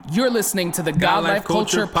You're listening to the God Life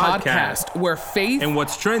Culture Podcast, where faith and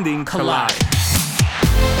what's trending collide.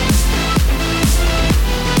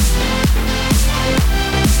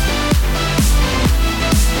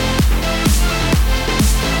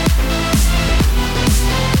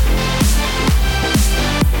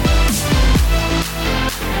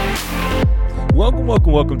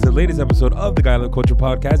 Welcome to the latest episode of the God Life Culture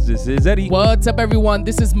Podcast. This is Eddie. What's up, everyone?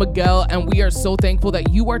 This is Miguel, and we are so thankful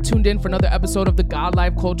that you are tuned in for another episode of the God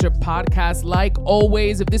Life Culture Podcast. Like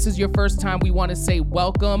always, if this is your first time, we want to say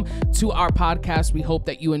welcome to our podcast. We hope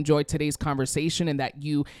that you enjoyed today's conversation and that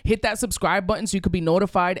you hit that subscribe button so you could be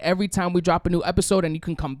notified every time we drop a new episode, and you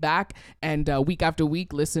can come back and week after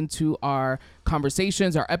week listen to our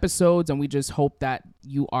conversations, our episodes, and we just hope that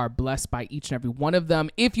you are blessed by each and every one of them.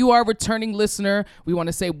 If you are a returning listener, we want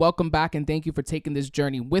to say welcome back and thank you for taking this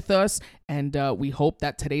journey with us. And we hope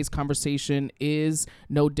that today's conversation is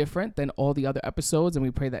no different than all the other episodes. And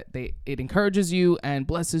we pray that it encourages you and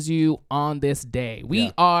blesses you on this day.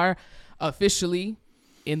 We are officially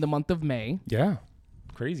in the month of May. Yeah.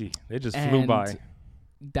 Crazy. They just flew by.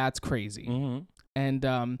 That's crazy. Mm-hmm.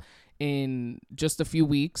 And in just a few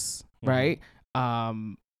weeks, right?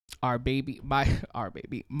 My baby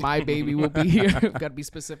will be here. Gotta be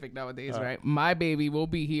specific nowadays, right? My baby will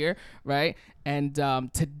be here, right? And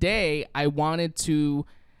today I wanted to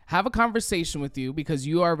have a conversation with you because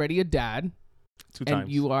you are already a dad. Two times.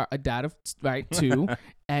 And you are a dad of, two.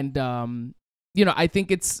 And, I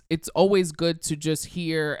think it's always good to just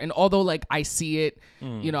hear, and although like I see it,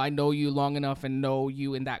 I know you long enough and know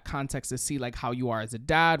you in that context to see like how you are as a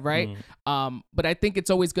dad, right? But I think it's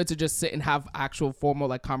always good to just sit and have actual formal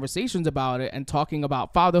like conversations about it and talking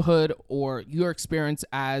about fatherhood or your experience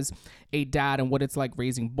as a dad and what it's like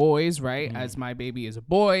raising boys, right? As my baby is a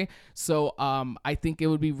boy. So I think it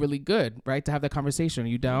would be really good, right, to have that conversation. Are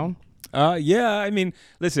you down? Yeah, I mean,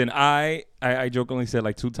 listen, I jokingly said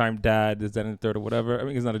like two-time dad, this, that, and the third or whatever. I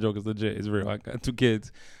mean, it's not a joke, it's legit, it's real. I got two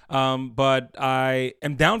kids. But I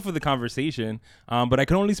am down for the conversation, but I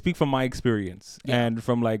can only speak from my experience and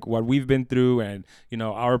from like what we've been through and,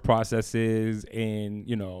 our processes in,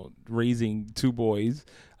 raising two boys.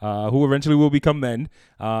 Who eventually will become men.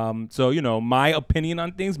 So, my opinion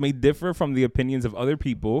on things may differ from the opinions of other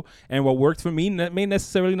people. And what worked for me may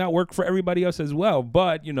necessarily not work for everybody else as well.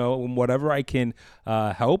 But, whatever I can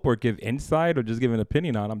help or give insight or just give an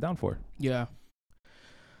opinion on, I'm down for. Yeah.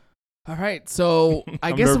 All right. So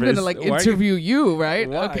I guess I'm going to like interview you, right?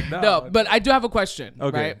 Why? Okay. No, but I do have a question,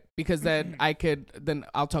 right? Because then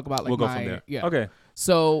I'll talk about like we'll go from there. Yeah. Okay.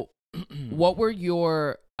 So what were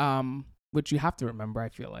your, which you have to remember, I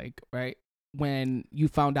feel like, right? When you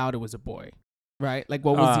found out it was a boy, right? Like,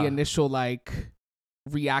 what was the initial, like,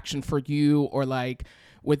 reaction for you? Or, like,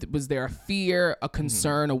 was there a fear, a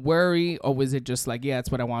concern, a worry? Or was it just like, yeah, that's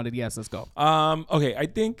what I wanted. Yes, let's go. Okay, I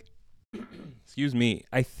think, excuse me.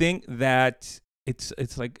 I think that it's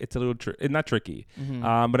like, it's a little, it's not tricky.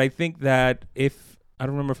 But I think that I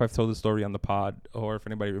don't remember if I've told the story on the pod or if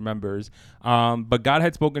anybody remembers, but God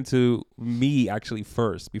had spoken to me actually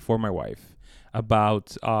first before my wife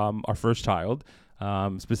about our first child.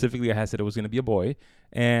 Specifically, I had said it was going to be a boy.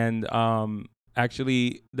 And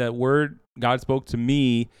actually, that word God spoke to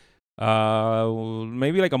me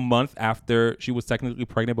maybe like a month after she was technically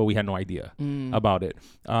pregnant, but we had no idea about it.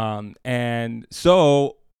 And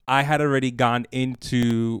so I had already gone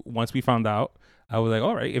into, once we found out, I was like,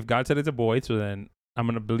 all right, if God said it's a boy, so then I'm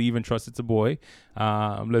going to believe and trust it's a boy.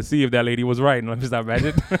 Let's see if that lady was right. And let me stop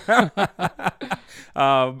imagine.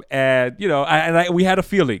 And, we had a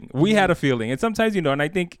feeling. And sometimes, and I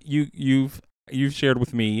think you've shared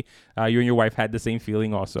with me, you and your wife had the same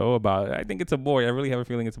feeling also about, I think it's a boy. I really have a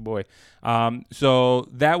feeling it's a boy. So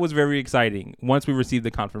that was very exciting once we received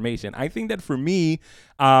the confirmation. I think that for me,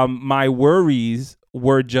 my worries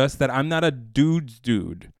were just that I'm not a dude's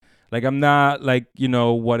dude. Like, I'm not like,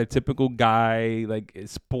 what a typical guy, like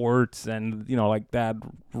sports and, like that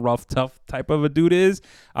rough, tough type of a dude is.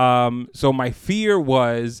 So my fear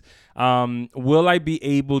was, will I be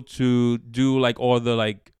able to do like all the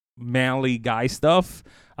like manly guy stuff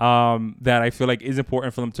that I feel like is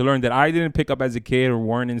important for them to learn that I didn't pick up as a kid or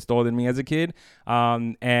weren't installed in me as a kid.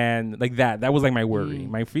 And like that was like my worry.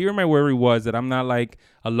 My fear and my worry was that I'm not like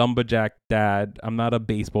a lumberjack dad. I'm not a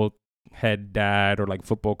baseball head dad or like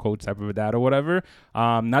football coach type of a dad or whatever.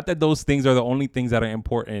 Not that those things are the only things that are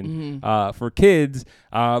important for kids.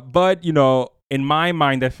 But, in my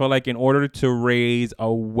mind, I felt like in order to raise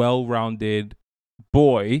a well-rounded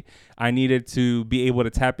boy, I needed to be able to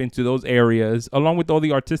tap into those areas along with all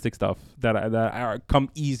the artistic stuff that come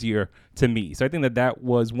easier to me. So I think that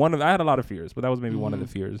was I had a lot of fears, but that was maybe one of the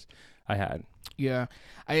fears I had. Yeah.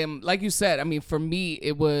 I am, like you said, I mean, for me,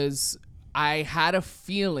 it was, I had a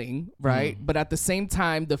feeling, right? But at the same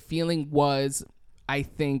time, the feeling was, I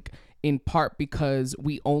think, in part because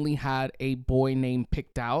we only had a boy name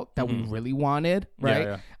picked out that we really wanted,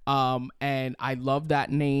 right? And I love that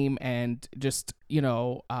name and just,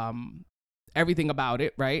 everything about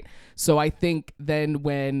it, right? So I think then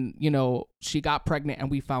when, she got pregnant and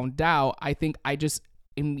we found out, I think I just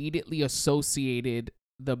immediately associated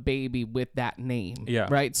the baby with that name,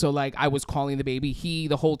 right? So like I was calling the baby he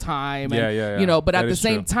the whole time, and but at the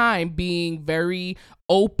same time being very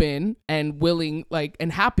open and willing, like,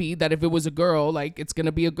 and happy that if it was a girl, like, it's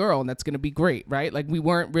gonna be a girl and that's gonna be great, right? Like we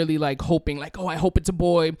weren't really like hoping like, oh, I hope it's a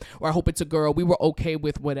boy or I hope it's a girl. We were okay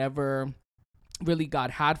with whatever really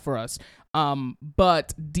God had for us.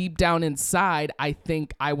 But deep down inside, I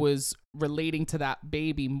think I was relating to that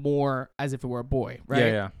baby more as if it were a boy,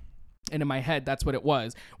 right? And in my head, that's what it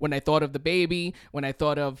was. When I thought of the baby, when I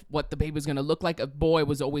thought of what the baby was going to look like, a boy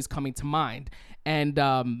was always coming to mind. And,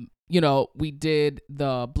 we did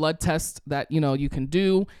the blood test that, you can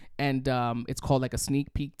do. And it's called like a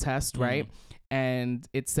sneak peek test, right? And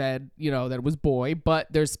it said, that it was boy, but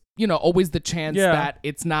there's, always the chance that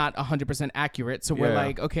it's not 100% accurate. So we're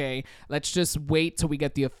like, okay, let's just wait till we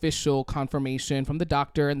get the official confirmation from the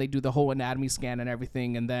doctor and they do the whole anatomy scan and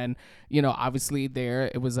everything. And then, obviously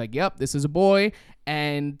there it was like, yep, this is a boy.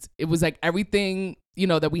 And it was like everything,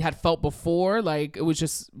 that we had felt before. Like it was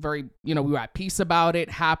just very, we were at peace about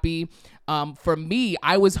it, happy. For me,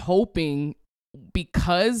 I was hoping,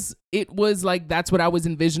 because it was like that's what I was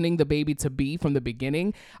envisioning the baby to be from the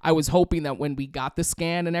beginning. I was hoping that when we got the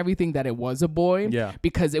scan and everything that it was a boy,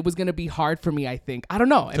 because it was going to be hard for me, I think. I don't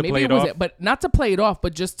know. And maybe it was it, but not to play it off,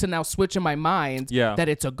 but just to now switch in my mind that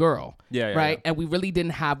it's a girl. Right. And we really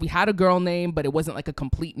we had a girl name, but it wasn't like a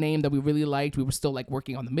complete name that we really liked. We were still like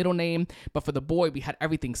working on the middle name, but for the boy, we had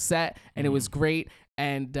everything set and it was great.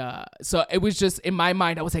 And so it was just in my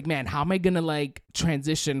mind, I was like, man, how am I going to like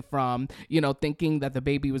transition from, thinking that the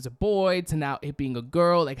baby was a boy to now it being a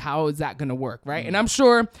girl? Like, how is that going to work? Right. And I'm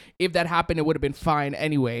sure if that happened, it would have been fine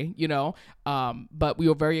anyway, but we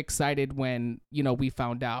were very excited when, we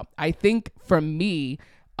found out. I think for me,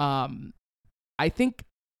 I think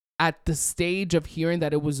at the stage of hearing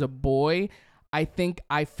that it was a boy, I think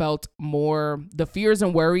I felt more, the fears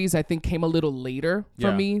and worries, I think came a little later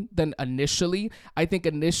for me than initially. I think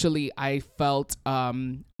initially I felt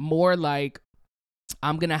more like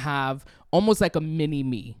I'm going to have almost like a mini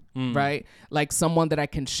me, right? Like someone that I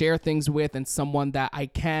can share things with and someone that I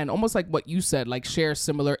can, almost like what you said, like share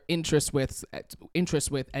similar interests with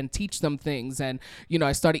and teach them things. And,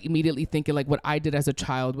 I started immediately thinking like what I did as a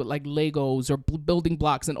child with like Legos or building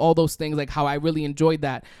blocks and all those things, like how I really enjoyed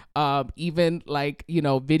that. Even like,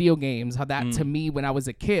 video games, how that to me when I was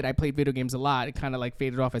a kid, I played video games a lot. It kind of like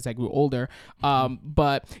faded off as I grew older.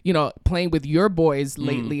 But, playing with your boys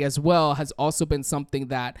lately as well has also been something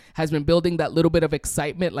that has been building that little bit of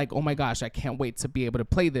excitement, like, oh my gosh, I can't wait to be able to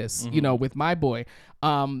play this, with my boy.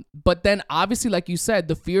 But then obviously, like you said,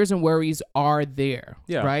 the fears and worries are there,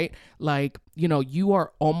 right? Like,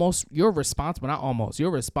 you're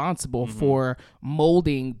responsible for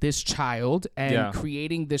molding this child and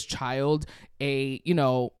creating this child a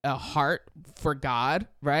heart for God,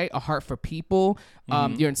 right? A heart for people.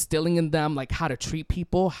 You're instilling in them like how to treat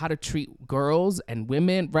people, how to treat girls and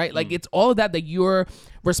women, right? Like it's all of that you're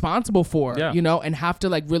responsible for, and have to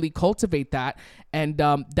like really cultivate that. And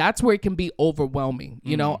that's where it can be overwhelming.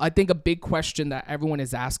 I think a big question that everyone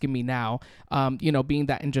is asking me now, being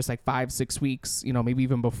that in just like 5-6 weeks, maybe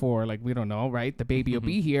even before, like, we don't know, right? The baby will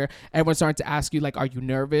be here. Everyone's starting to ask you like, are you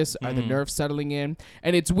nervous? Are the nerves settling in?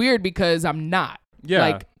 And it's weird because I'm not.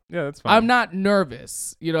 Like, that's fine. I'm not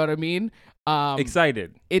nervous. You know what I mean?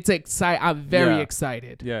 Excited. It's excited. I'm very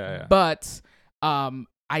excited. But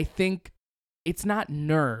I think it's not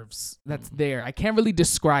nerves that's there. I can't really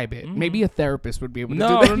describe it. Maybe a therapist would be able to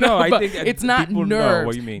do that. No, I think it's not nerves,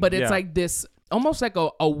 what you mean. But it's like this, almost like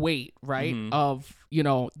a weight, right? Of,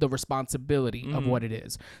 the responsibility of what it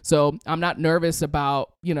is. So I'm not nervous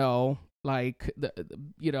about, like,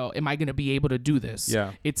 am I going to be able to do this?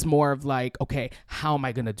 It's more of like, okay, how am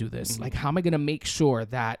I going to do this? Like, how am I going to make sure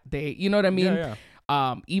that they, you know what I mean?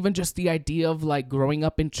 Even just the idea of like growing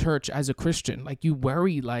up in church as a Christian, like you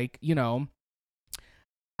worry, like,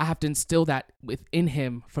 I have to instill that within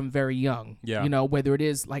him from very young, whether it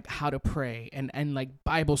is like how to pray and like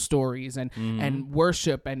Bible stories and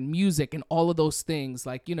worship and music and all of those things,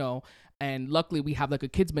 like, and luckily we have like a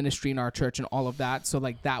kids ministry in our church and all of that. So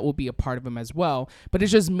like that will be a part of him as well. But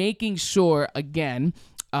it's just making sure, again,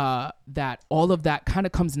 that all of that kind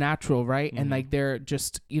of comes natural, right? And like they're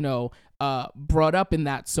just, brought up in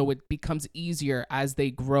that, so it becomes easier as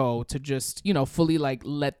they grow to just, fully like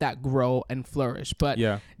let that grow and flourish. But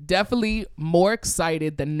definitely more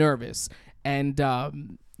excited than nervous. And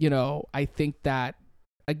I think that,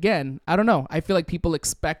 again, I don't know, I feel like people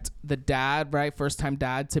expect the dad, right, first time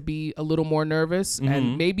dad, to be a little more nervous,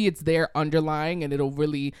 and maybe it's there underlying, and it'll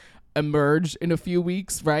really emerge in a few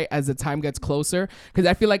weeks, right, as the time gets closer. Because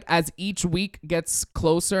I feel like as each week gets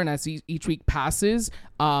closer and as each week passes,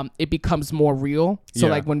 it becomes more real. So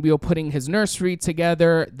like when we were putting his nursery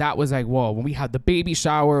together, that was like, whoa. When we had the baby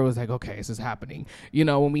shower, it was like, okay, this is happening.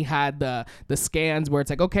 When we had the scans where it's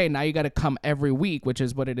like, okay, now you got to come every week, which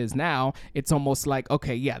is what it is now. It's almost like,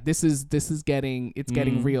 okay, yeah, this is getting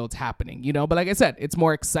real. It's happening, But like I said, it's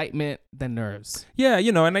more excitement than nerves. Yeah,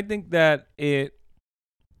 and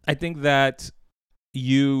I think that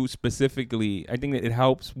you specifically, I think that it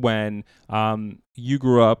helps when you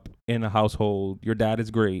grew up in a household. Your dad is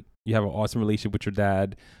great. You have an awesome relationship with your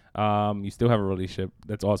dad. You still have a relationship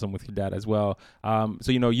that's awesome with your dad as well.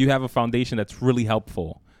 So, you have a foundation that's really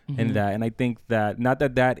helpful in that. And I think that, not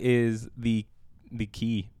that is the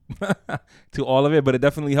key to all of it, but it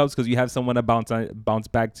definitely helps because you have someone to bounce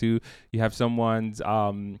back to. You have someone's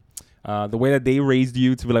the way that they raised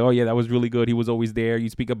you to be like, oh yeah, that was really good. He was always there. You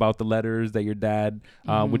speak about the letters that your dad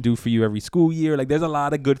would do for you every school year. Like, there's a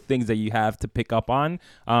lot of good things that you have to pick up on.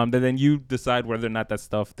 That then you decide whether or not that's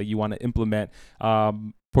stuff that you want to implement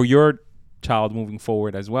for your child moving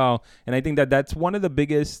forward as well. And I think that that's one of the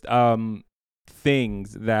biggest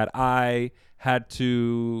things that I had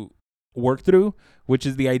to work through, which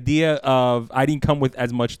is the idea of I didn't come with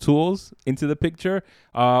as much tools into the picture,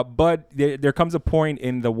 but there comes a point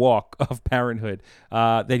in the walk of parenthood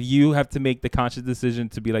that you have to make the conscious decision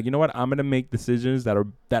to be like, you know what, I'm going to make decisions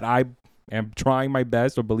that I am trying my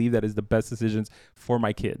best or believe that is the best decisions for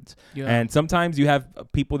my kids. And sometimes you have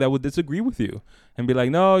people that would disagree with you and be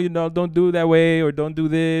like, no, don't do it that way, or don't do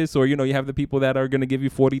this, or, you have the people that are going to give you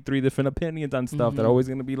 43 different opinions on stuff that are always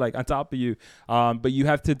going to be like on top of you. But you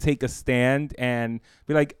have to take a stand and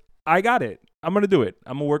be like, I got it. I'm going to do it.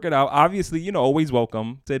 I'm going to work it out. Obviously, always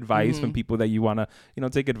welcome to advice from people that you want to,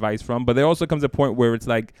 take advice from. But there also comes a point where it's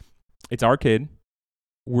like, it's our kid.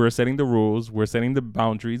 We're setting the rules, we're setting the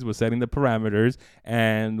boundaries, we're setting the parameters,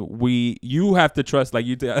 and you have to trust, like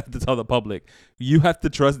you have to tell the public, you have to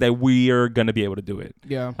trust that we are going to be able to do it.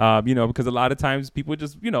 Yeah. Because a lot of times people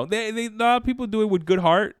just, a lot of people do it with good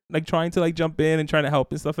heart, like trying to like jump in and trying to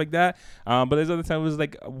help and stuff like that. But there's other times it's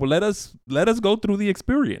like, well, let us go through the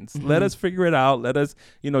experience. Let us figure it out. Let us,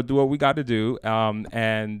 do what we got to do.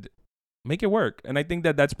 And make it work. And I think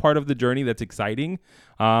that that's part of the journey that's exciting,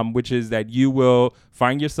 which is that you will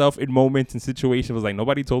find yourself in moments and situations like,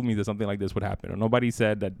 nobody told me that something like this would happen, or nobody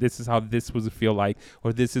said that this is how this was feel like,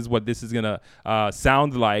 or this is what this is going to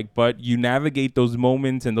sound like. But you navigate those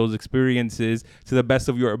moments and those experiences to the best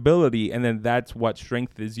of your ability. And then that's what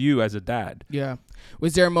strengthens you as a dad. Yeah.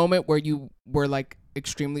 Was there a moment where you were like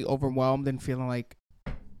extremely overwhelmed and feeling like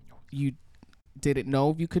you didn't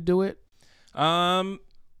know if you could do it?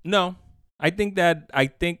 No. I think that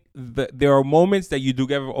there are moments that you do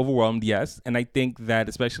get overwhelmed, yes. And I think that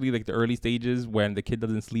especially like the early stages when the kid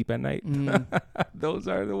doesn't sleep at night, those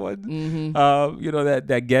are the ones,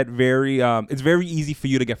 that get very, it's very easy for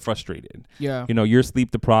you to get frustrated. Yeah. You're sleep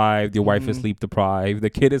deprived, your wife is sleep deprived, the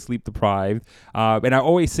kid is sleep deprived. And I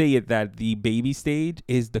always say it that the baby stage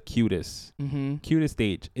is the cutest. Cutest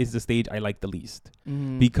stage is the stage I like the least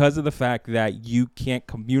because of the fact that you can't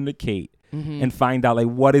communicate and find out like,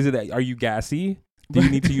 what is it? Are you gassy? Do you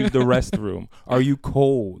need to use the restroom? Are you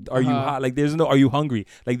cold? Are you hot? Like are you hungry?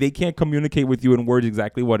 Like they can't communicate with you in words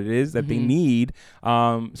exactly what it is that they need.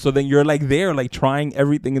 So then you're like there, like trying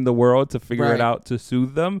everything in the world to figure it out to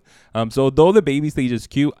soothe them. So though the baby stage is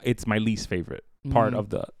cute, it's my least favorite part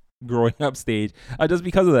of the growing up stage, just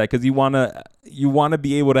because of that, because you want to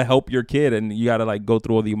be able to help your kid, and you got to like go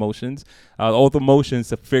through all the emotions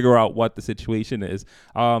to figure out what the situation is.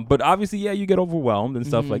 But obviously, yeah, you get overwhelmed and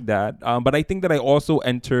stuff like that. But I think that I also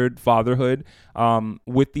entered fatherhood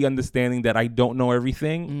with the understanding that I don't know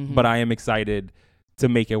everything, but I am excited to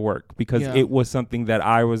make it work, because it was something that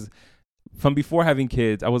I was, from before having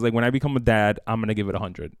kids, I was like, when I become a dad, I'm going to give it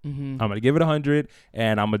 100. I'm going to give it 100,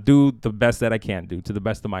 and I'm going to do the best that I can do to the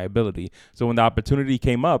best of my ability. So when the opportunity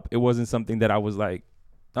came up, it wasn't something that I was like,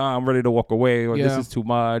 oh, I'm ready to walk away, or this is too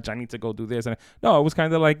much, I need to go do this. No, it was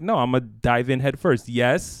kind of like, no, I'm going to dive in head first.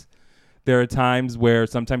 Yes, There are times where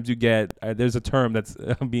sometimes you get, there's a term that's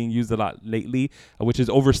being used a lot lately, which is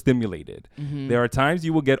overstimulated. There are times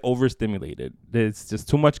you will get overstimulated. There's just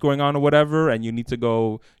too much going on or whatever, and you need to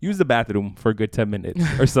go use the bathroom for a good 10 minutes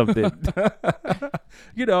or something.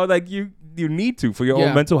 You know, like you need to, for your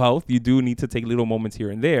own mental health, you do need to take little moments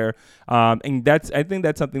here and there. And I think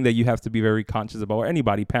that's something that you have to be very conscious about, or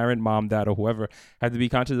anybody, parent, mom, dad, or whoever, have to be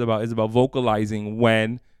conscious about, is about vocalizing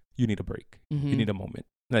when you need a break. You need a moment.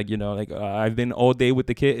 Like, you know, like I've been all day with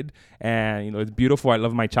the kid and, you know, it's beautiful. I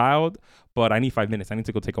love my child, but I need 5 minutes. I need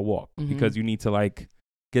to go take a walk because you need to like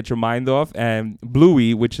get your mind off. And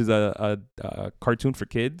Bluey, which is a cartoon for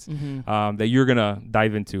kids that you're going to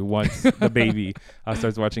dive into once the baby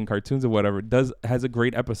starts watching cartoons or whatever, has a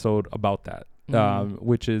great episode about that,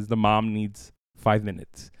 which is the mom needs 5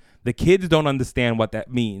 minutes. The kids don't understand what that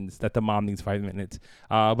means, that the mom needs 5 minutes.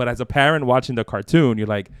 But as a parent watching the cartoon, you're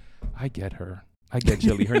like, I get her. I get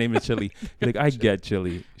Chili. Her name is Chili. You're like, I get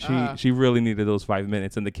Chili. She really needed those 5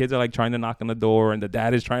 minutes. And the kids are like trying to knock on the door, and the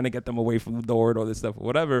dad is trying to get them away from the door and all this stuff or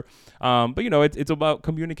whatever. But, you know, it's about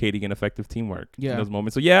communicating and effective teamwork in those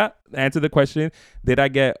moments. So, yeah, answer the question. Did I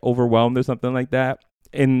get overwhelmed or something like that?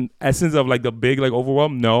 In essence of like the big like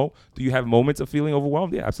overwhelm? No. Do you have moments of feeling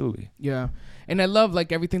overwhelmed? Yeah, absolutely. Yeah. And I love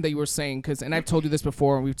like everything that you were saying, and I've told you this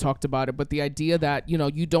before and we've talked about it, but the idea that, you know,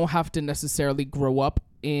 you don't have to necessarily grow up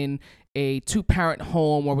in a 2-parent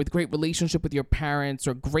home or with great relationship with your parents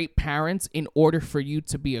or great parents in order for you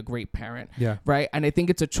to be a great parent. Yeah. Right. And I think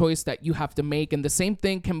it's a choice that you have to make. And the same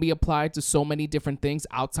thing can be applied to so many different things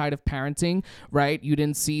outside of parenting. Right. You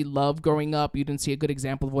didn't see love growing up. You didn't see a good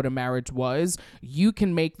example of what a marriage was. You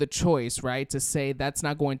can make the choice, right, to say that's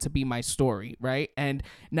not going to be my story. Right. And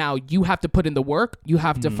now you have to put in the work. You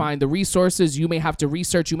have to find the resources. You may have to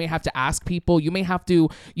research. You may have to ask people. You may have to,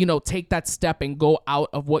 you know, take that step and go out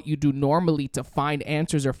of what you do normally to find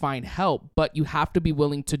answers or find help, but you have to be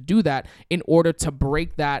willing to do that in order to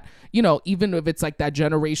break that, you know, even if it's like that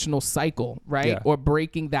generational cycle, right? Or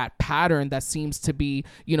breaking that pattern that seems to be,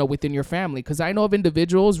 you know, within your family. Because I know of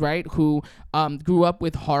individuals, right, who grew up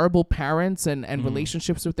with horrible parents and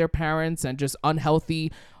relationships with their parents and just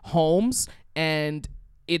unhealthy homes, and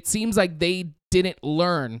it seems like they didn't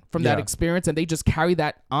learn from that experience, and they just carry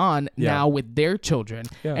that on now with their children.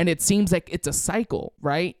 And it seems like it's a cycle,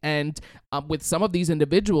 right? And with some of these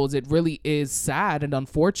individuals, it really is sad and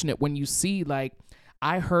unfortunate when you see like,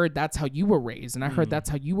 I heard that's how you were raised, and I heard that's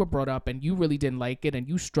how you were brought up, and you really didn't like it, and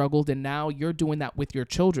you struggled, and now you're doing that with your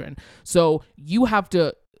children. So you have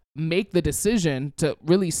to make the decision to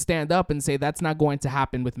really stand up and say, that's not going to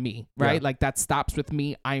happen with me, right? Like that stops with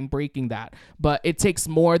me. I'm breaking that. But it takes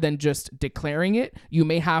more than just declaring it. You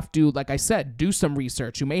may have to, like I said, do some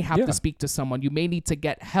research. You may have to speak to someone. You may need to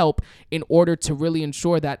get help in order to really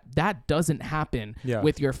ensure that that doesn't happen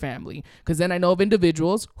with your family. Because then I know of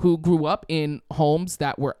individuals who grew up in homes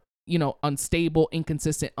that were, you know, unstable,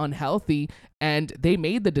 inconsistent, unhealthy, and they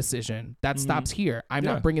made the decision that stops here. I'm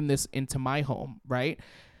not bringing this into my home, right?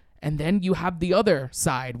 And then you have the other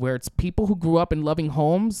side where it's people who grew up in loving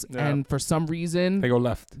homes and for some reason they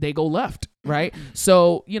go left, right?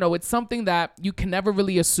 So, you know, it's something that you can never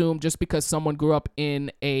really assume just because someone grew up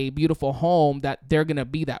in a beautiful home that they're going to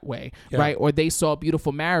be that way, right? Or they saw a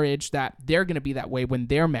beautiful marriage that they're going to be that way when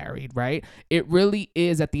they're married, right? It really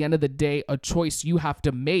is at the end of the day a choice you have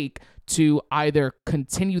to make to either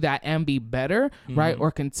continue that and be better, right?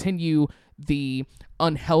 Or continue the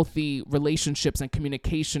unhealthy relationships and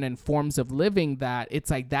communication and forms of living that it's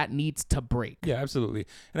like that needs to break. Yeah, absolutely.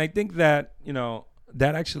 And I think that, you know,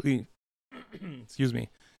 that actually, excuse me.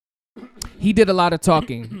 He did a lot of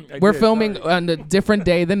talking. We're filming on a different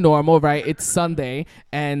day than normal, right? It's Sunday,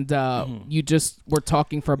 and you just were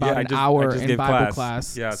talking for about an hour in Bible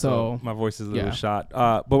class. Yeah, so my voice is a little shot.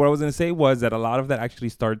 But what I was going to say was that a lot of that actually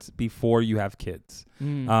starts before you have kids.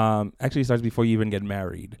 Actually starts before you even get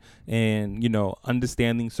married, and, you know,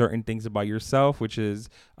 understanding certain things about yourself, which is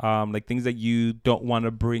like things that you don't want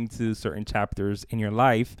to bring to certain chapters in your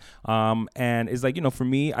life. And it's like, you know, for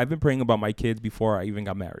me, I've been praying about my kids before I even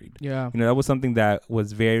got married. Yeah. You know, that was something that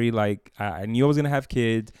was very like, I knew I was going to have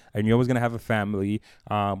kids. I knew I was going to have a family.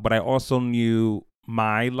 But I also knew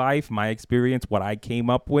my life, my experience, what I came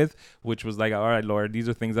up with, which was like, all right, Lord, these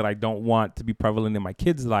are things that I don't want to be prevalent in my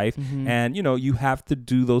kids' life. And, you know, you have to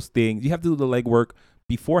do those things. You have to do the legwork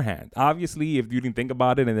beforehand. Obviously, if you didn't think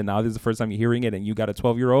about it and then now this is the first time you're hearing it and you got a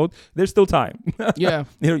 12-year-old, there's still time. Yeah.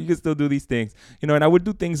 You can still do these things. And I would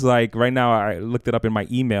do things like, right now, I looked it up in my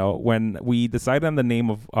email, when we decided on the name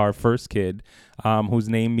of our first kid, whose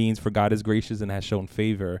name means "for God is gracious and has shown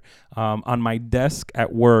favor." On my desk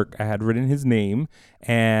at work, I had written his name,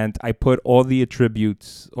 and I put all the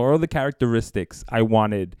attributes or all the characteristics I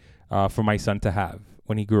wanted for my son to have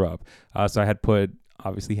when he grew up. So I had put,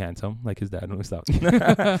 obviously, handsome, like his dad. No, stop.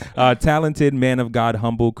 Talented, man of God,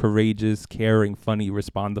 humble, courageous, caring, funny,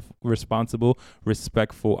 responsible,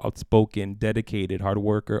 respectful, outspoken, dedicated, hard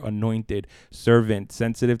worker, anointed, servant,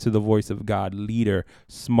 sensitive to the voice of God, leader,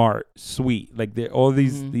 smart, sweet. Like all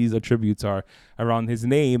these attributes are around his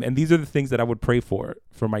name, and these are the things that I would pray for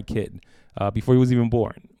my kid. Before he was even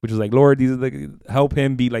born, which is like, Lord, these are help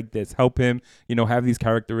him be like this, help him, have these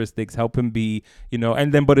characteristics, help him be,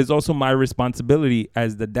 but it's also my responsibility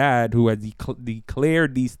as the dad who has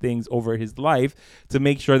declared these things over his life to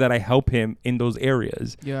make sure that I help him in those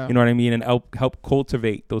areas. Yeah. You know what I mean? And help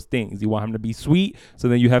cultivate those things. You want him to be sweet, so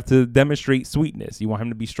then you have to demonstrate sweetness. You want him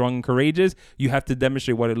to be strong and courageous, you have to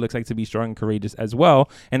demonstrate what it looks like to be strong and courageous as well.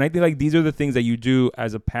 And I think like these are the things that you do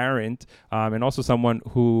as a parent, and also someone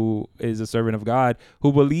who is a servant of God,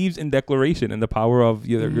 who believes in declaration and the power of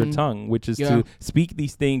your tongue, which is to speak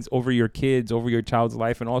these things over your kids, over your child's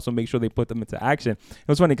life, and also make sure they put them into action. It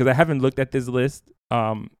was funny because I haven't looked at this list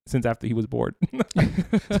since after he was born.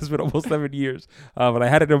 It's been almost 7 years, but I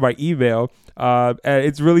had it in my email, and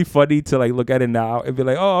it's really funny to like look at it now and be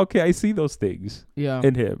like, oh, okay, I see those things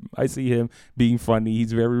in him. I see him being funny.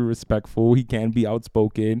 He's very respectful. He can be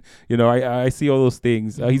outspoken. I see all those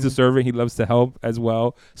things. He's a servant. He loves to help as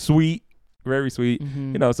well. Sweet. Very sweet.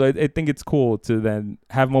 So I think it's cool to then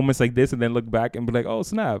have moments like this and then look back and be like, oh,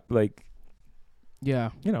 snap. Like, he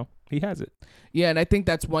has it. Yeah. And I think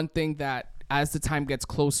that's one thing that as the time gets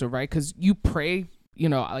closer, right? Because you pray,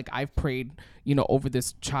 like I've prayed, over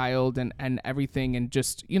this child and everything. And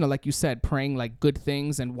just, like you said, praying like good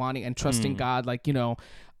things and wanting and trusting God, like,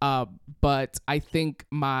 but I think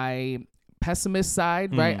my pessimist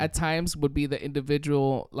side, right, at times would be the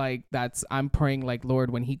individual like I'm praying like, Lord,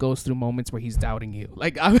 when he goes through moments where he's doubting you,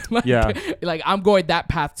 like I'm like I'm going that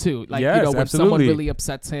path too, like when absolutely. someone really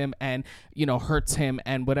upsets him and hurts him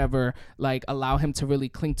and whatever, like allow him to really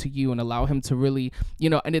cling to you and allow him to really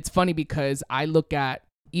and it's funny because I look at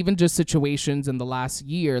even just situations in the last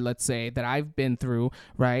year, let's say, that I've been through,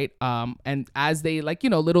 right? And as they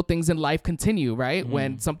little things in life continue, right?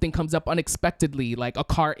 When something comes up unexpectedly, like a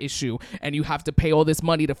car issue, and you have to pay all this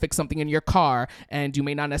money to fix something in your car, and you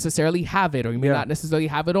may not necessarily have it, or you may not necessarily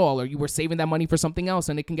have it all, or you were saving that money for something else,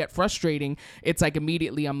 and it can get frustrating. It's like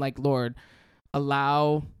immediately I'm like, Lord,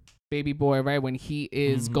 allow baby boy, right, when he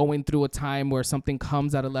is going through a time where something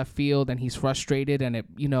comes out of left field and he's frustrated and it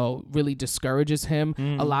really discourages him,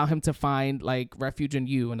 allow him to find like refuge in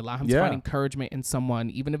you and allow him to find encouragement in someone,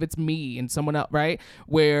 even if it's me and someone else, right,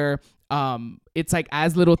 where it's like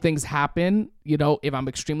as little things happen, if I'm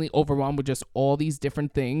extremely overwhelmed with just all these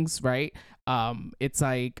different things, right, it's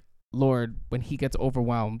like, Lord, when he gets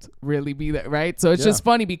overwhelmed, really be that, right? So it's just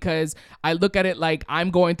funny because I look at it like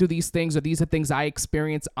I'm going through these things, or these are things I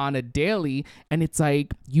experience on a daily, and it's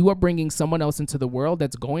like you are bringing someone else into the world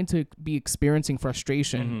that's going to be experiencing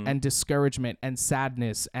frustration and discouragement and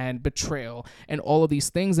sadness and betrayal and all of these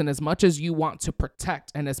things. And as much as you want to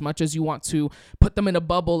protect and as much as you want to put them in a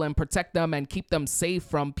bubble and protect them and keep them safe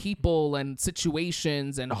from people and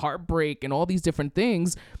situations and heartbreak and all these different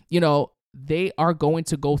things, they are going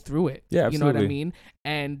to go through it. Yeah, absolutely. You know what I mean?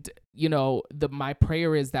 And, my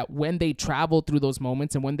prayer is that when they travel through those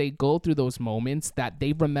moments and when they go through those moments, that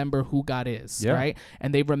they remember who God is, right?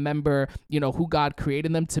 And they remember, who God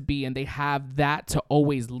created them to be, and they have that to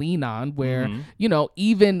always lean on where,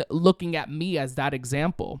 even looking at me as that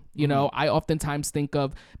example, I oftentimes think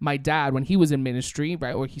of my dad when he was in ministry,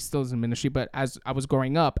 right? Or he still is in ministry, but as I was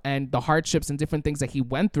growing up and the hardships and different things that he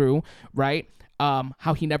went through, right?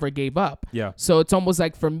 How he never gave up. Yeah. So it's almost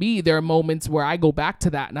like for me, there are moments where I go back to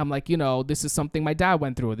that and I'm like, this is something my dad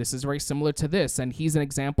went through. This is very similar to this. And he's an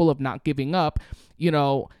example of not giving up,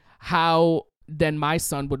 how then my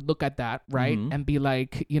son would look at that, right? And be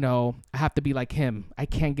like, I have to be like him. I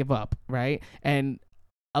can't give up, right? And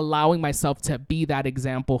allowing myself to be that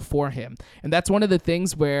example for him. And that's one of the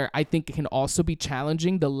things where I think it can also be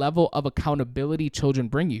challenging, the level of accountability children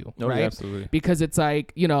bring you, right? Yeah, absolutely. Because it's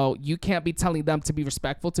like, you know, you can't be telling them to be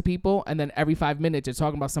respectful to people, and then every 5 minutes you're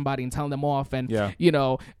talking about somebody and telling them off, and, you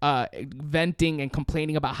know, venting and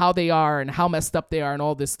complaining about how they are and how messed up they are and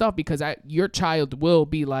all this stuff, because your child will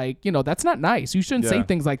be like, you know, that's not nice. You shouldn't say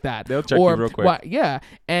things like that. They'll check you real quick.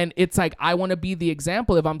 And it's like, I want to be the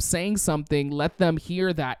example. If I'm saying something, let them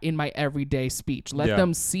hear that in my everyday speech. Let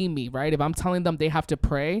them see me, right? If I'm telling them they have to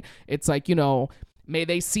pray, it's like, you know, may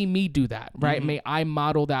they see me do that, right? May I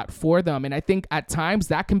model that for them. And I think at times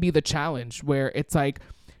that can be the challenge, where it's like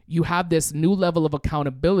you have this new level of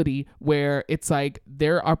accountability where it's like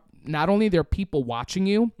there are not only there are people watching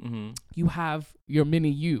you, you have your mini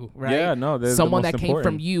you, right? Yeah, no, someone that came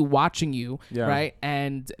from you watching you, right?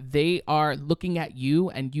 And they are looking at you,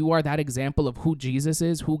 and you are that example of who Jesus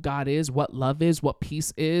is, who God is, what love is, what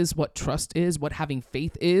peace is, what trust is, what having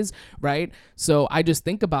faith is, right? So I just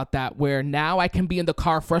think about that, where now I can be in the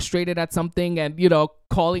car frustrated at something and, you know,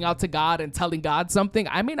 calling out to God and telling God something.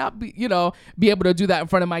 I may not be, you know, be able to do that in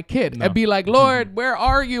front of my kid and be like, Lord, where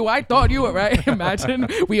are you? I thought you were, right? Imagine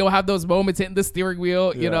we all have those moments hitting the steering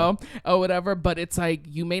wheel, you know, or whatever. But it's like,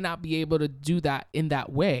 you may not be able to do that in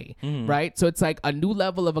that way, right? So it's like a new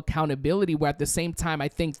level of accountability, where at the same time, I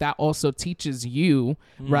think that also teaches you,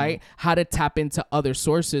 right, how to tap into other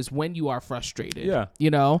sources when you are frustrated.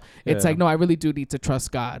 You know, it's like, no, I really do need to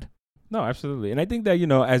trust God. No, absolutely. And I think that, you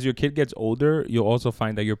know, as your kid gets older, you'll also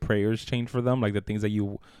find that your prayers change for them. Like the things that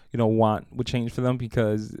you know, want would change for them,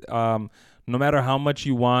 because no matter how much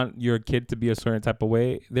you want your kid to be a certain type of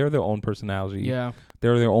way, they're their own personality. Yeah.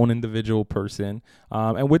 They're their own individual person.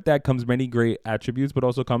 And with that comes many great attributes, but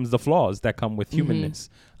also comes the flaws that come with humanness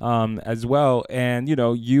as well. And, you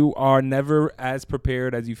know, you are never as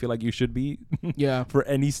prepared as you feel like you should be for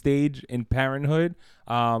any stage in parenthood.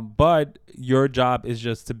 But your job is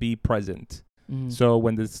just to be present. So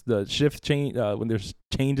when the shift change, when there's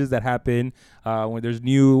changes that happen, when there's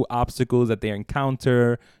new obstacles that they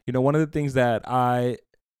encounter, you know, one of the things that I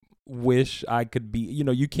wish I could be, you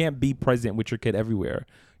know, you can't be present with your kid everywhere.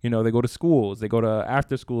 You know, they go to schools, they go to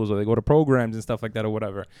after schools, or they go to programs and stuff like that, or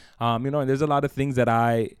whatever. You know, and there's a lot of things that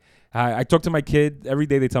I talk to my kid every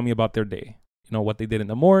day. They tell me about their day. You know, what they did in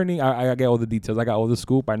the morning. I get all the details. I got all the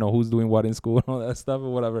scoop. I know who's doing what in school and all that stuff or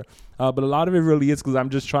whatever. But a lot of it really is because I'm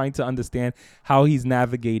just trying to understand how he's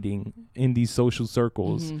navigating in these social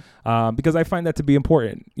circles. Because I find that to be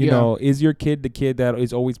important. You know, is your kid the kid that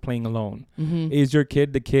is always playing alone? Is your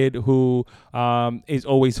kid the kid who is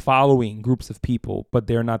always following groups of people, but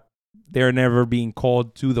they're never being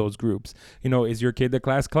called to those groups? You know, is your kid the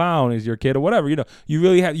class clown? Is your kid or whatever? You know,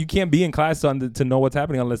 you can't be in class to know what's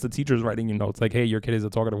happening unless the teacher's writing you notes like, hey, your kid is a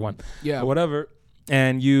talkative one, or whatever.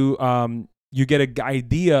 And you get an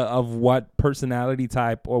idea of what personality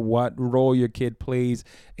type or what role your kid plays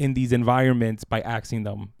in these environments by asking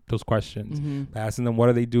them those questions, asking them what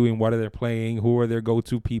are they doing, what are they playing, who are their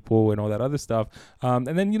go-to people, and all that other stuff. And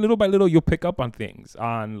then little by little, you'll pick up on things,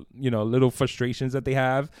 on, you know, little frustrations that they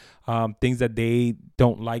have, things that they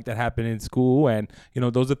don't like that happen in school. And, you know,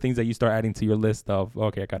 those are things that you start adding to your list of,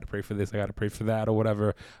 okay, I got to pray for this, I got to pray for that, or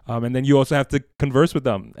whatever. And then you also have to converse with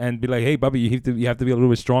them and be like, hey, Bubby, you have to be a little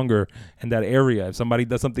bit stronger in that area. If somebody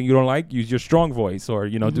does something you don't like, use your strong voice, or,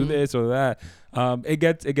 you know, do this or that. It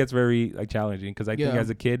gets very like challenging, because I think as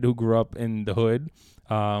a kid who grew up in the hood,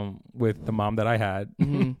 with the mom that I had,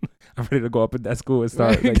 I'm ready to go up in that school and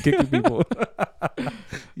start like kicking people.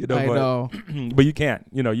 You know, but you can't.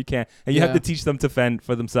 You know, you can't, and you have to teach them to fend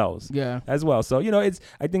for themselves. As well. So, you know,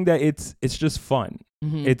 I think that it's just fun.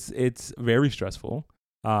 It's very stressful.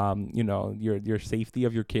 You know, your safety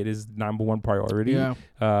of your kid is number one priority.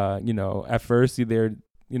 You know, at first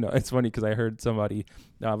you know, it's funny because I heard somebody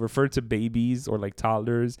refer to babies or like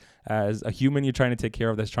toddlers as a human you're trying to take care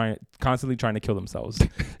of that's constantly trying to kill themselves.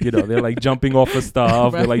 You know, they're like jumping off of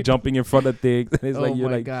stuff, they're like jumping in front of things. And it's like, you're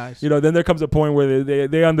like, gosh. You know, then there comes a point where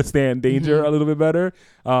they understand danger a little bit better.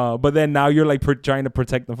 But then now you're like trying to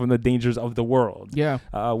protect them from the dangers of the world.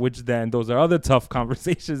 Which then those are other tough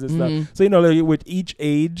conversations and stuff. So, you know, like with each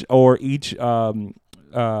age or each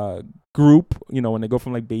group, you know, when they go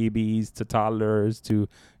from like babies to toddlers to,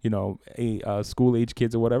 you know, school age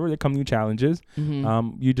kids or whatever, there come new challenges.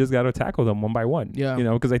 You just got to tackle them one by one. You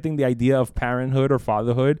know, because I think the idea of parenthood or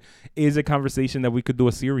fatherhood is a conversation that we could do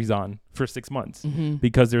a series on for 6 months,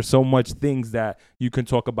 because there's so much things that you can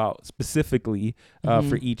talk about specifically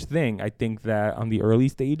for each thing. I think that on the early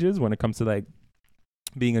stages, when it comes to like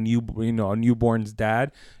being a newborn's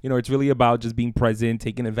dad. It's really about just being present,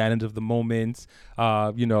 taking advantage of the moments,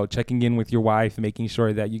 checking in with your wife, making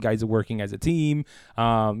sure that you guys are working as a team,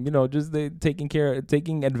 just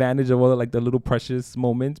taking advantage of all the little precious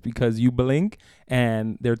moments, because you blink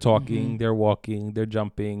and they're talking, they're walking, they're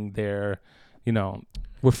jumping, they're,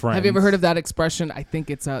 with friends. Have you ever heard of that expression? I think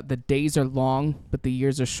it's the days are long, but the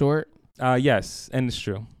years are short. Yes, and it's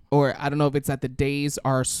true. Or I don't know if it's that the days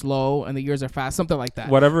are slow and the years are fast, something like that.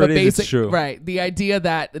 Whatever it is, it's true. Right. The idea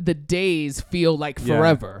that the days feel like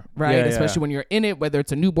forever, right? Yeah, especially when you're in it, whether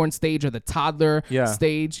it's a newborn stage or the toddler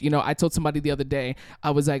stage. I told somebody the other day,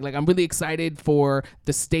 I was like I'm really excited for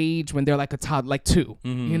the stage when they're like a toddler, like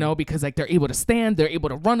 2, because like they're able to stand, they're able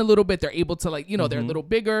to run a little bit, they're able to they're a little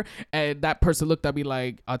bigger. And that person looked at me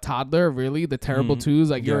like, a toddler? Really? The terrible 2s?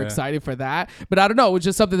 Like you're excited for that? But I don't know. It's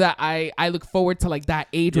just something that I look forward to, like that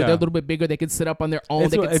age where they're a little bit bigger, they can sit up on their own,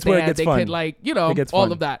 they can stand, they can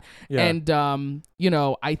all of that. And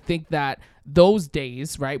I think that those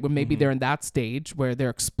days, right, when maybe they're in that stage where they're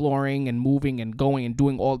exploring and moving and going and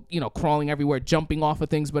doing all, crawling everywhere, jumping off of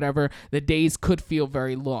things, whatever, the days could feel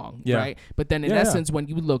very long, right? But then in essence, when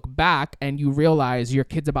you look back and you realize your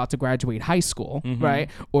kid's about to graduate high school, right,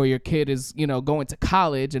 or your kid is, going to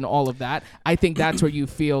college and all of that, I think that's where you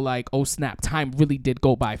feel like, oh snap, time really did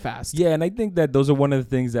go by fast. Yeah, and I think that those are one of the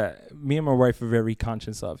things that me and my wife are very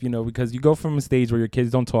conscious of, because you go from a stage where your kids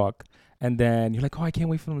don't talk, and then you're like, oh, I can't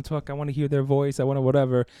wait for them to talk. I want to hear their voice. I want to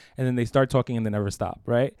whatever. And then they start talking and they never stop,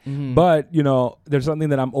 right? But, there's something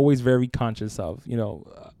that I'm always very conscious of,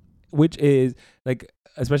 which is like,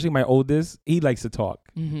 especially my oldest, he likes to talk.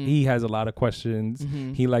 He has a lot of questions.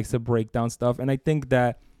 He likes to break down stuff. And I think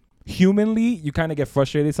that humanly, you kind of get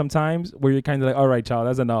frustrated sometimes where you're kind of like, all right, child,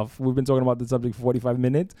 that's enough. We've been talking about this subject for 45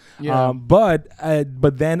 minutes. But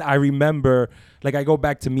then I remember, like, I go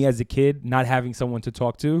back to me as a kid not having someone to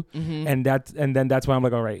talk to, and then that's why I'm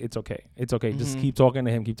like, all right, it's okay, just keep talking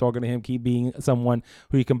to him, keep being someone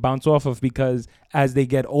who you can bounce off of, because as they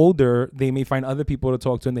get older, they may find other people to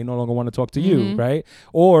talk to and they no longer want to talk to you, right?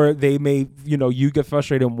 Or they may, you get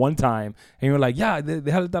frustrated one time and you're like, yeah, deja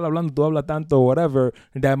de estar hablando, tú hablas tanto, whatever,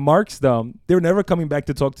 and that marks them. They're never coming back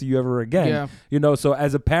to talk to you ever again. So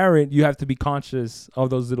as a parent, you have to be conscious of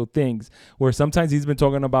those little things, where sometimes he's been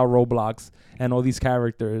talking about Roblox and all these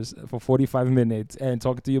characters for 45 minutes and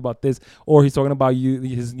talking to you about this, or he's talking about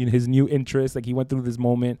his new interest. Like, he went through this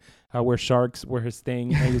moment where sharks were his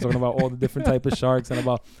thing, and he was talking about all the different type of sharks and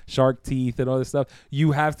about shark teeth and all this stuff.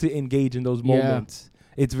 You have to engage in those moments.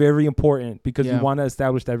 It's very important, because you want to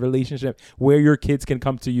establish that relationship where your kids can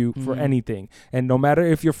come to you for anything. And no matter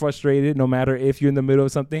if you're frustrated, no matter if you're in the middle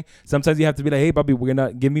of something, sometimes you have to be like, hey, Bobby, we're going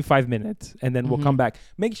to give me 5 minutes and then we'll come back.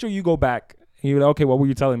 Make sure you go back. And you're like, okay, what were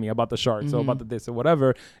you telling me about the sharks or about the this or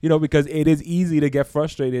whatever? Because it is easy to get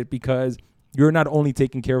frustrated because you're not only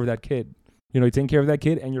taking care of that kid. You're taking care of that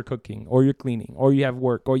kid and you're cooking or you're cleaning or you have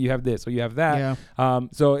work or you have this or you have that.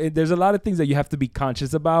 So there's a lot of things that you have to be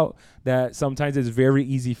conscious about that sometimes it's very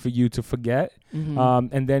easy for you to forget.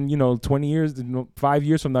 And then, 20 years, 5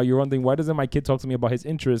 years from now, you're wondering, why doesn't my kid talk to me about his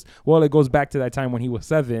interests? Well, it goes back to that time when he was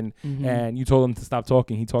 7 and you told him to stop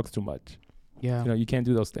talking. He talks too much. You can't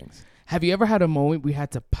do those things. Have you ever had a moment we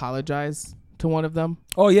had to apologize to one of them?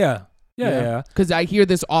 Oh, yeah. Yeah. Because I hear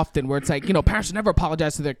this often where it's like, parents should never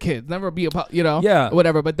apologize to their kids, never be,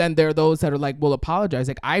 whatever. But then there are those that are like, will apologize.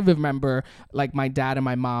 Like, I remember like my dad and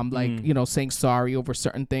my mom, like, saying sorry over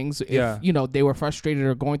certain things. If, they were frustrated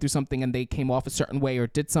or going through something and they came off a certain way or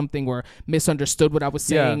did something or misunderstood what I was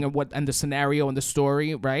saying and the scenario and the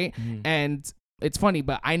story. Right. And it's funny,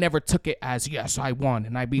 but I never took it as, yes, I won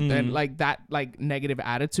and I beat and like that, like negative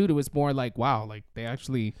attitude. It was more like, wow, like they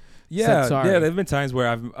actually said sorry. Yeah, there's been times where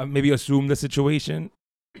I've maybe assumed the situation.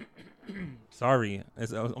 Sorry.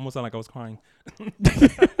 It almost sounded like I was crying.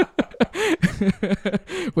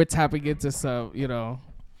 We're tapping into some,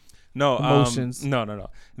 No, emotions. No.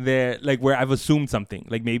 They're like where I've assumed something.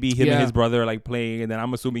 Like maybe him and his brother are like playing, and then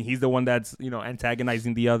I'm assuming he's the one that's,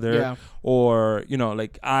 antagonizing the other. Or,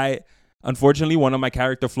 like unfortunately, one of my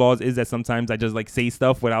character flaws is that sometimes I just like say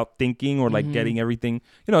stuff without thinking or like getting everything,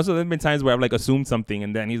 so there's been times where I've like assumed something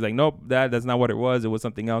and then he's like, nope, that's not what it was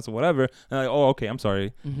something else or whatever. And I'm like, oh, okay, I'm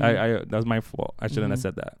sorry. I that was my fault. I shouldn't have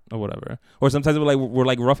said that or whatever. Or sometimes we're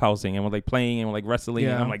like roughhousing and we're like playing and we're like wrestling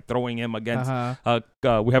and I'm like throwing him against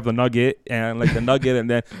we have the nugget and like the nugget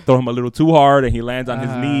and then throw him a little too hard and he lands on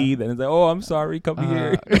his knee. Then it's like, oh, I'm sorry, come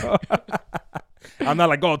here. I'm not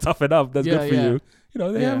like, oh, tough it up. That's good for you.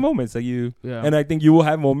 They have moments that and I think you will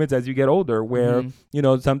have moments as you get older where,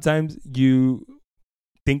 sometimes you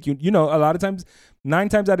think a lot of times, 9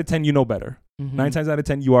 times out of 10, better. 9 times out of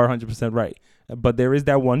 10, you are 100% right. But there is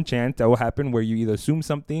that one chance that will happen where you either assume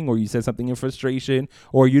something or you said something in frustration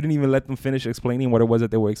or you didn't even let them finish explaining what it was that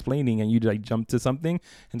they were explaining and you like jumped to something.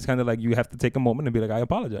 And it's kind of like you have to take a moment and be like, I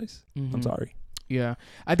apologize. I'm sorry. Yeah,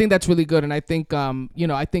 I think that's really good. And I think,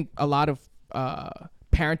 I think a lot of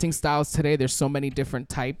parenting styles today, there's so many different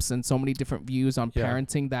types and so many different views on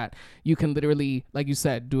parenting that you can literally, like you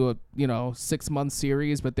said, do a 6-month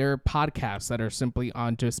series, but there are podcasts that are simply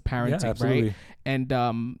on just parenting, right? And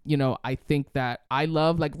I think that I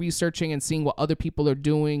love like researching and seeing what other people are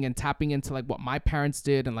doing and tapping into like what my parents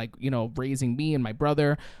did and like raising me and my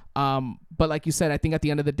brother. But like you said, I think at the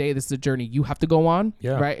end of the day, this is a journey you have to go on,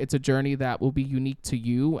 right? It's a journey that will be unique to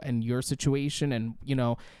you and your situation and,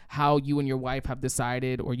 how you and your wife have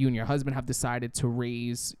decided or you and your husband have decided to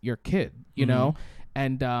raise your kid, you know?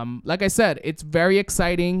 And like I said, it's very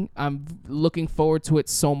exciting. I'm looking forward to it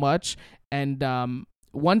so much. And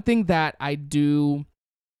one thing that I do,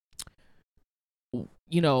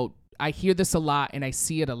 I hear this a lot and I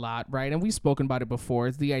see it a lot, right? And we've spoken about it before,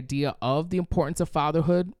 is the idea of the importance of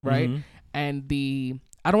fatherhood, right? And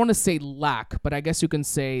I don't want to say lack, but I guess you can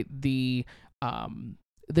say the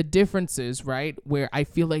differences, right? Where I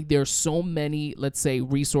feel like there's so many, let's say,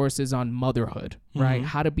 resources on motherhood, right?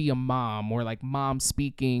 How to be a mom or like mom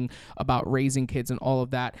speaking about raising kids and all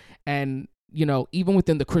of that. And even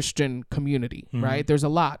within the Christian community, right? There's a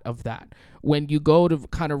lot of that. When you go to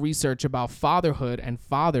kind of research about fatherhood and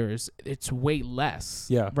fathers, it's way less,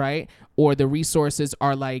 right? Or the resources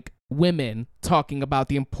are like women talking about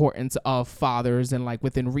the importance of fathers and like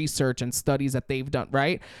within research and studies that they've done,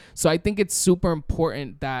 right? So I think it's super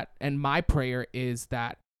important that, and my prayer is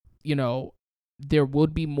that, there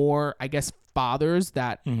would be more, I guess, fathers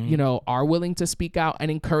that, are willing to speak out and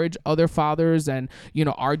encourage other fathers and,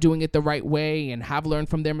 are doing it the right way and have learned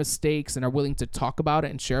from their mistakes and are willing to talk about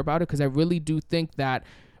it and share about it. Because I really do think that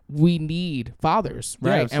we need fathers,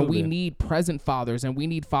 right? And we need present fathers and we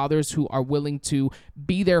need fathers who are willing to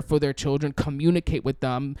be there for their children, communicate with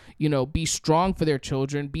them, be strong for their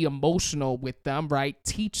children, be emotional with them, right?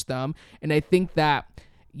 Teach them. And I think that,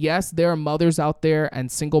 yes, there are mothers out there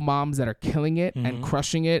and single moms that are killing it and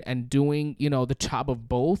crushing it and doing, the job of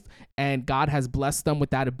both. And God has blessed them with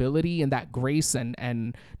that ability and that grace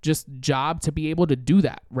and just job to be able to do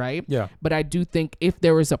that, right? Yeah. But I do think if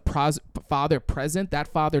there is a father present, that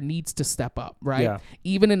father needs to step up, right? Yeah.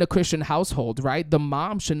 Even in a Christian household, right? The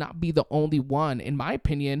mom should not be the only one, in my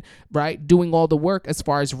opinion, right? Doing all the work as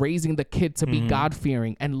far as raising the kid to be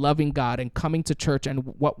God-fearing and loving God and coming to church and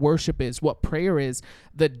what worship is, what prayer is.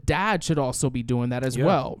 The dad should also be doing that as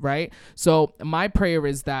well, right? So my prayer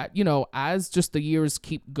is that, as just the years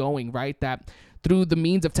keep going, right, that through the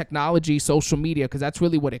means of technology, social media, because that's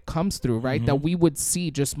really what it comes through, right, that we would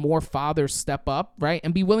see just more fathers step up, right,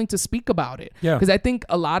 and be willing to speak about it. Yeah. Because I think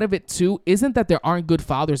a lot of it, too, isn't that there aren't good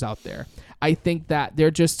fathers out there. I think that there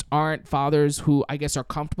just aren't fathers who, I guess, are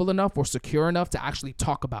comfortable enough or secure enough to actually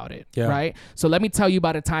talk about it, right? So let me tell you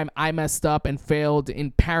about a time I messed up and failed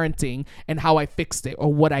in parenting and how I fixed it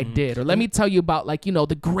or what I did. Or let me tell you about, like,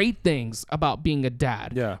 the great things about being a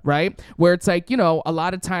dad, right? Where it's like, a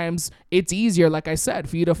lot of times it's easier, like I said,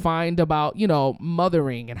 for you to find about,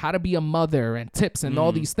 mothering and how to be a mother and tips and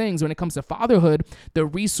all these things. When it comes to fatherhood, the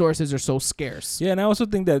resources are so scarce. Yeah, and I also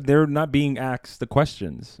think that they're not being asked the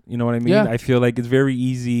questions. You know what I mean? Yeah. I feel like it's very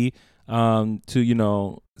easy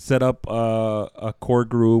to, set up a core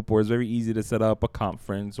group, or it's very easy to set up a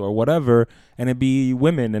conference or whatever, and it'd be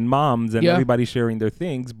women and moms and everybody sharing their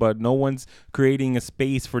things, but no one's creating a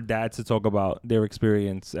space for dads to talk about their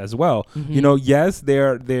experience as well. Yes,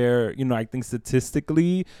 they're I think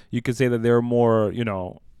statistically you could say that there are more,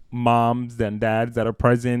 moms than dads that are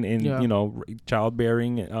present in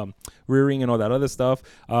childbearing, rearing and all that other stuff,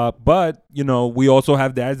 but we also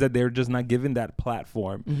have dads that they're just not given that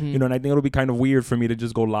platform, and I think it'll be kind of weird for me to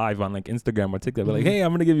just go live on like Instagram or TikTok, be like, hey,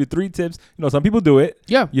 I'm gonna give you 3 tips. Some people do it,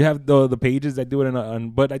 you have the pages that do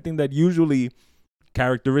it, but I think that usually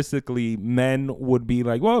characteristically men would be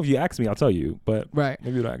like, well, if you ask me, I'll tell you, but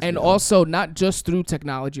maybe you don't ask me. And also not just through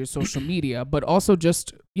technology or social media, but also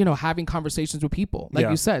just having conversations with people, like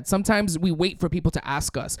you said. Sometimes we wait for people to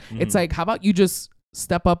ask us. It's like, how about you just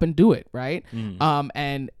step up and do it, right?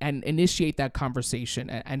 And initiate that conversation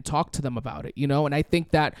and talk to them about it, And I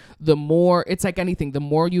think that the more, it's like anything, the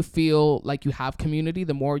more you feel like you have community,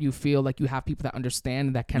 the more you feel like you have people that understand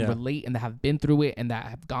and that can relate and that have been through it and that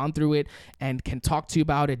have gone through it and can talk to you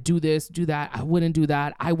about it. Do this, do that. I wouldn't do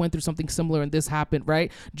that. I went through something similar and this happened, right?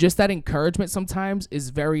 Just that encouragement sometimes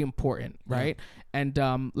is very important, right? And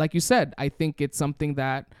like you said, I think it's something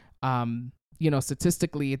that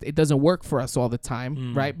statistically it doesn't work for us all the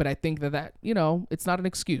time, right? But I think that it's not an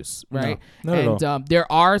excuse, right? No, not at all.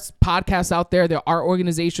 There are podcasts out there. There are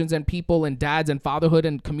organizations and people and dads and fatherhood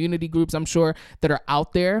and community groups, I'm sure, that are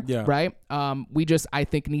out there, right? We just, I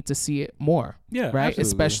think, need to see it more, right? Absolutely.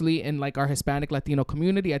 Especially in like our Hispanic Latino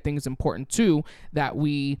community. I think it's important too that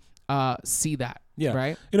we see that,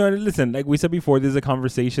 right? Listen, like we said before, there's a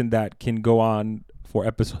conversation that can go on for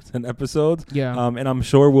episodes and episodes. And I'm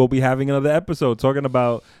sure we'll be having another episode talking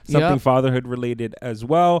about something fatherhood related as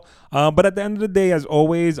well. But at the end of the day, as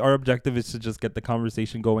always, our objective is to just get the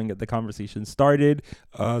conversation going, get the conversation started.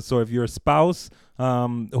 So if you're a spouse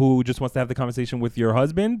who just wants to have the conversation with your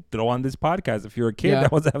husband, throw on this podcast. If you're a kid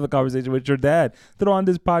that wants to have a conversation with your dad, throw on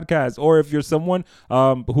this podcast. Or if you're someone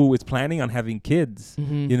who is planning on having kids,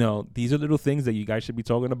 these are little things that you guys should be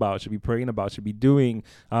talking about, should be praying about, should be doing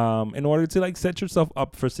in order to like set yourself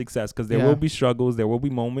up for success, because there will be struggles, there will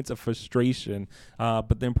be moments of frustration,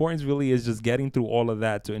 but the importance really is just getting through all of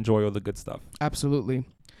that to enjoy all the good stuff. Absolutely.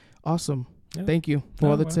 Awesome. Thank you for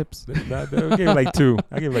all the tips. I gave like two.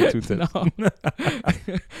 I gave like 2 tips.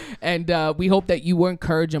 And we hope that you were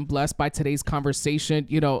encouraged and blessed by today's conversation.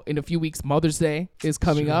 In a few weeks, Mother's Day is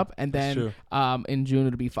coming up, and then in June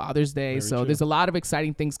it'll be Father's Day. There's a lot of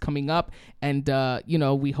exciting things coming up, and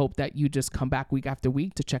we hope that you just come back week after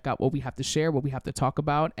week to check out what we have to share, what we have to talk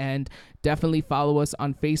about, and definitely follow us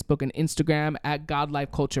on Facebook and Instagram at God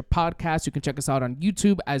Life Culture Podcast. You can check us out on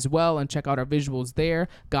YouTube as well and check out our visuals there.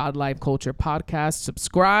 God Life Culture Podcast.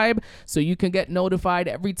 Subscribe so you can get notified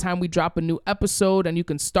every time we drop a new episode, and you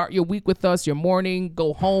can start your week with us, your morning,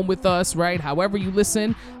 go home with us, right? However you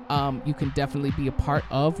listen, you can definitely be a part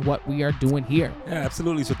of what we are doing here. Yeah,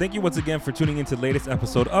 absolutely. So thank you once again for tuning into the latest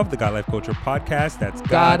episode of the God Life Culture Podcast. That's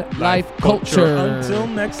God Life Culture. Until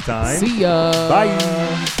next time. See ya.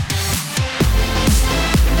 Bye.